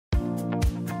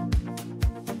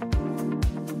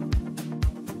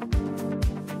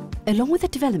Along with the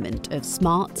development of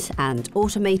smart and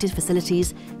automated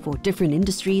facilities for different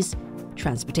industries,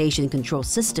 transportation control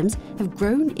systems have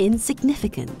grown in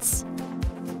significance.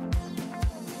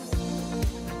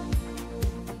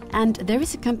 And there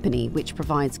is a company which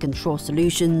provides control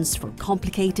solutions for a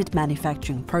complicated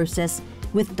manufacturing process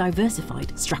with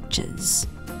diversified structures.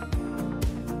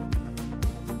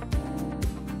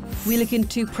 We look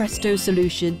into PRESTO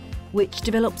Solution, which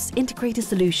develops integrated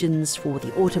solutions for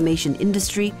the automation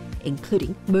industry,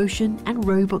 including motion and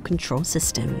robot control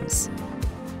systems.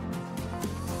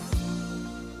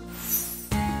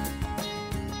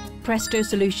 PRESTO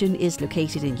Solution is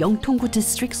located in Yeongtong-gu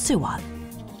District, Suwon.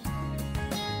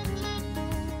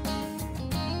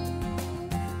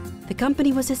 The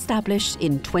company was established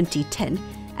in 2010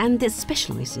 and it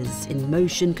specializes in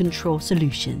motion control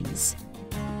solutions.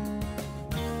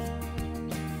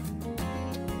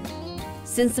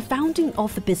 Since the founding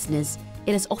of the business,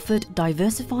 it has offered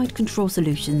diversified control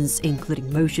solutions,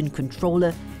 including motion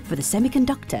controller for the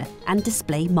semiconductor and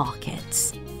display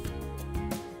markets.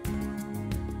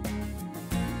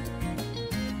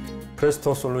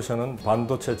 프레스토 솔루션은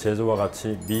반도체 제조와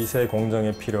같이 미세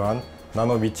공정에 필요한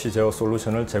나노 위치 제어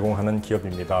솔루션을 제공하는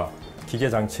기업입니다. 기계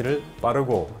장치를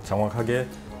빠르고 정확하게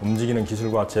움직이는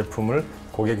기술과 제품을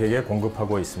고객에게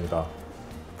공급하고 있습니다.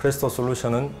 프레스토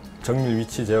솔루션은 정밀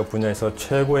위치 제어 분야에서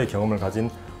최고의 경험을 가진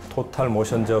토탈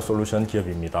모션 제어 솔루션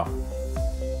기업입니다.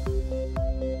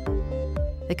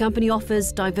 The company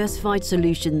offers diversified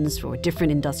solutions for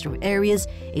different industrial areas,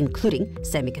 including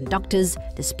semiconductors,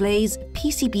 displays,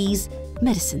 PCBs,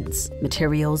 medicines,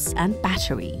 materials, and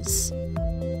batteries.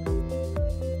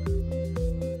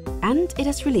 And it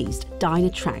has released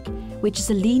Dynatrac, which is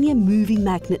a linear moving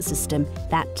magnet system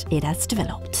that it has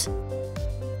developed.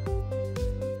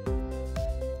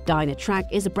 Dynatrac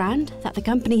is a brand that the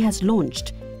company has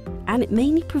launched, and it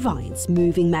mainly provides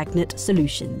moving magnet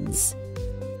solutions.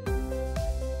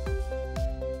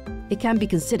 It can be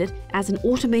considered as an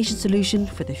automation solution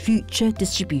for the future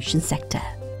distribution sector.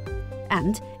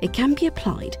 And it can be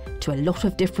applied to a lot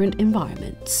of different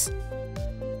environments.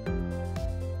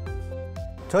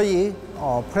 저희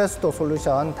프레스토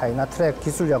솔루션 다이나트랙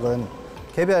기술력은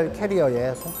개별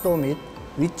캐리어의 속도 및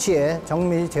위치의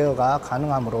정밀 제어가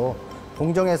가능하므로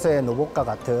공정에서의 로봇과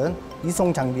같은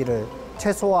이송 장비를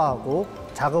최소화하고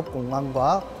작업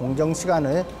공간과 공정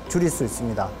시간을 줄일 수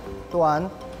있습니다. 또한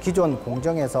기존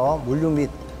공정에서 물류 및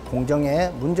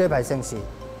공정의 문제 발생 시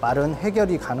빠른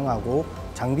해결이 가능하고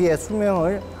장비의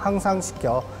수명을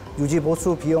향상시켜 유지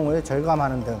보수 비용을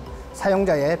절감하는 등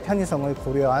사용자의 편의성을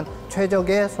고려한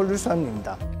최적의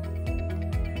솔루션입니다.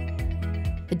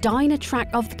 The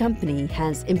Dynatrac of the company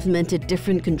has implemented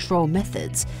different control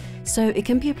methods, so it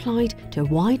can be applied to a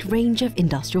wide range of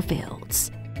industrial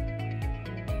fields.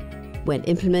 When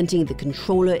implementing the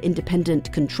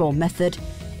controller-independent control method,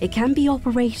 it can be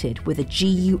operated with a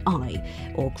GUI,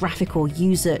 or graphical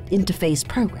user interface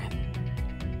program.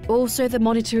 Also, the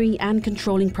monitoring and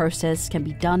controlling process can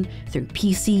be done through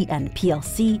PC and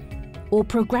PLC, or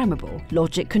programmable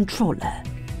logic controller.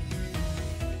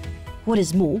 What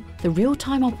is more, the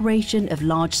real-time operation of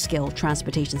large-scale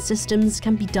transportation systems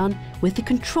can be done with the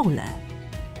controller.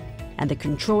 And the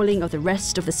controlling of the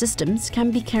rest of the systems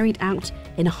can be carried out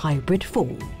in a hybrid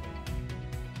form.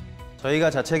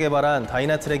 저희가 자체 개발한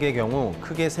다이나트랙의 경우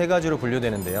크게 세 가지로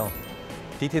분류되는데요.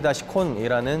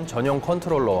 DT-con이라는 전용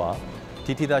컨트롤러와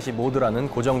DT-mode라는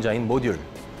고정자인 모듈,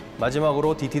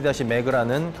 마지막으로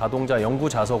DT-mag라는 가동자 연구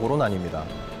자석으로 나뉩니다.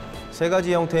 세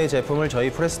가지 형태의 제품을 저희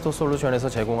프레스토 솔루션에서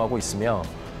제공하고 있으며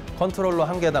컨트롤러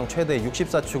한 개당 최대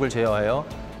 64축을 제어하여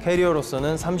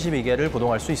캐리어로서는 32개를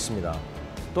부동할 수 있습니다.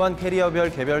 또한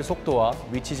캐리어별 개별 속도와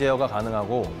위치 제어가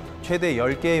가능하고 최대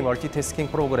 10개의 멀티태스킹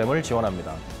프로그램을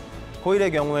지원합니다.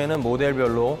 코일의 경우에는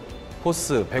모델별로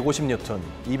포스 150N,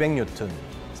 200N,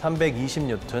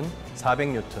 320N,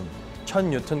 400N,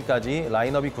 1000N까지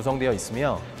라인업이 구성되어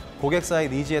있으며 고객사의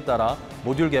니즈에 따라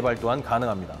모듈 개발 또한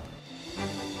가능합니다.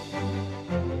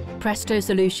 Presto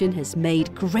Solution has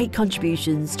made great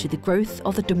contributions to the growth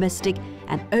of the domestic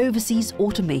and overseas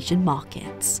automation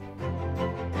markets.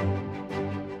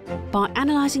 By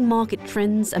analysing market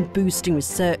trends and boosting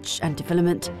research and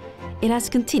development, it has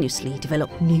continuously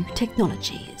developed new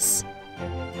technologies.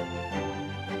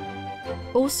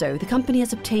 Also, the company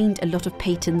has obtained a lot of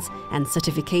patents and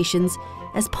certifications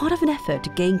as part of an effort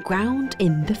to gain ground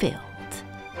in the field.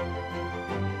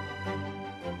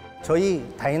 저희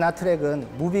다이나트랙은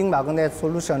무빙 마그넷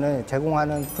솔루션을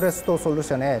제공하는 프레스토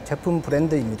솔루션의 제품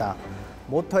브랜드입니다.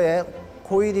 모터의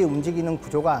코일이 움직이는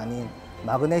구조가 아닌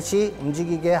마그넷이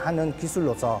움직이게 하는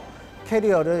기술로서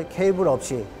캐리어를 케이블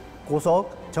없이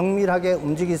고속 정밀하게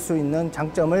움직일 수 있는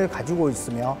장점을 가지고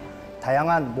있으며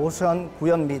다양한 모션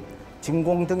구현 및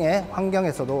진공 등의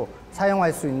환경에서도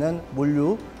사용할 수 있는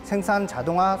물류 생산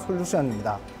자동화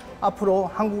솔루션입니다. 앞으로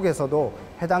한국에서도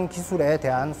해당 기술에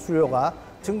대한 수요가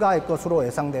증가할 것으로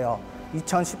예상되어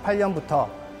 2018년부터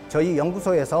저희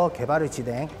연구소에서 개발을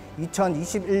진행,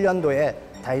 2021년도에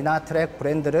다이나트랙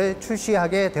브랜드를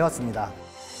출시하게 되었습니다.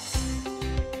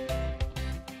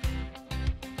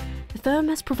 The firm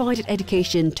has provided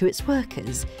education to its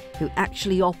workers who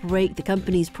actually operate the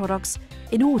company's products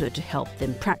in order to help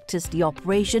them practice the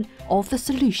operation of the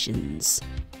solutions.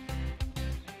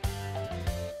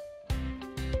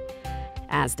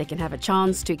 As they can have a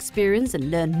chance to experience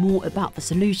and learn more about the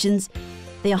solutions,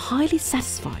 they are highly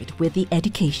satisfied with the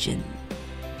education.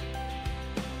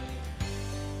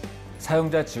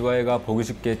 사용자 GUI가 보기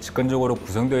쉽게 직관적으로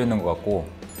구성되어 있는 것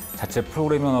같고 자체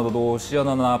프로그래밍 언어도 C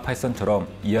언어나 파이썬처럼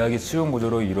이해하기 쉬운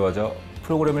구조로 이루어져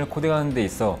프로그램을 코딩하는 데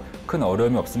있어 큰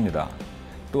어려움이 없습니다.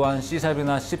 또한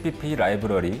C샵이나 CPP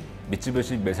라이브러리,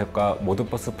 미쯔비시 매셉과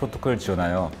모드버스 프로토콜을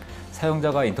지원하여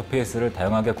사용자가 인터페이스를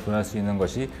다양하게 구현할 수 있는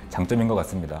것이 장점인 것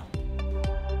같습니다.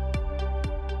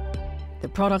 The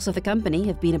products of the company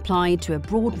have been applied to a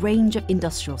broad range of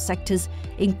industrial sectors,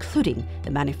 including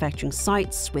the manufacturing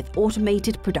sites with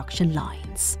automated production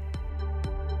lines.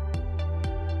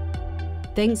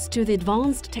 Thanks to the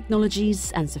advanced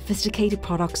technologies and sophisticated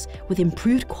products with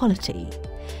improved quality,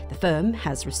 the firm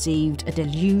has received a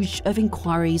deluge of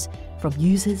inquiries from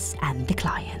users and the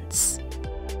clients.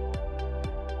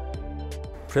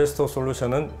 프레스토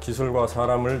솔루션은 기술과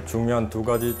사람을 중요한 두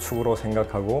가지 축으로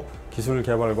생각하고 기술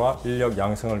개발과 인력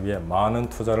양성을 위해 많은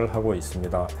투자를 하고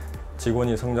있습니다.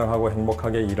 직원이 성장하고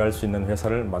행복하게 일할 수 있는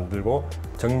회사를 만들고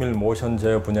정밀 모션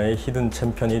제어 분야의 히든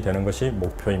챔피언이 되는 것이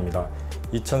목표입니다.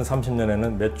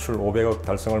 2030년에는 매출 500억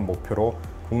달성을 목표로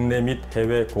국내 및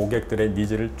해외 고객들의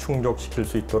니즈를 충족시킬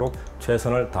수 있도록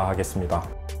최선을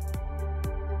다하겠습니다.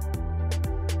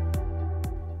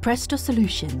 Presto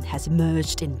Solution has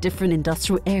emerged in different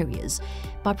industrial areas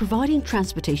by providing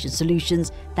transportation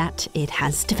solutions that it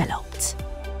has developed.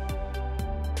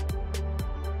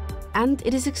 And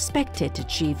it is expected to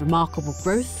achieve remarkable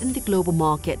growth in the global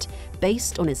market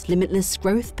based on its limitless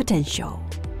growth potential.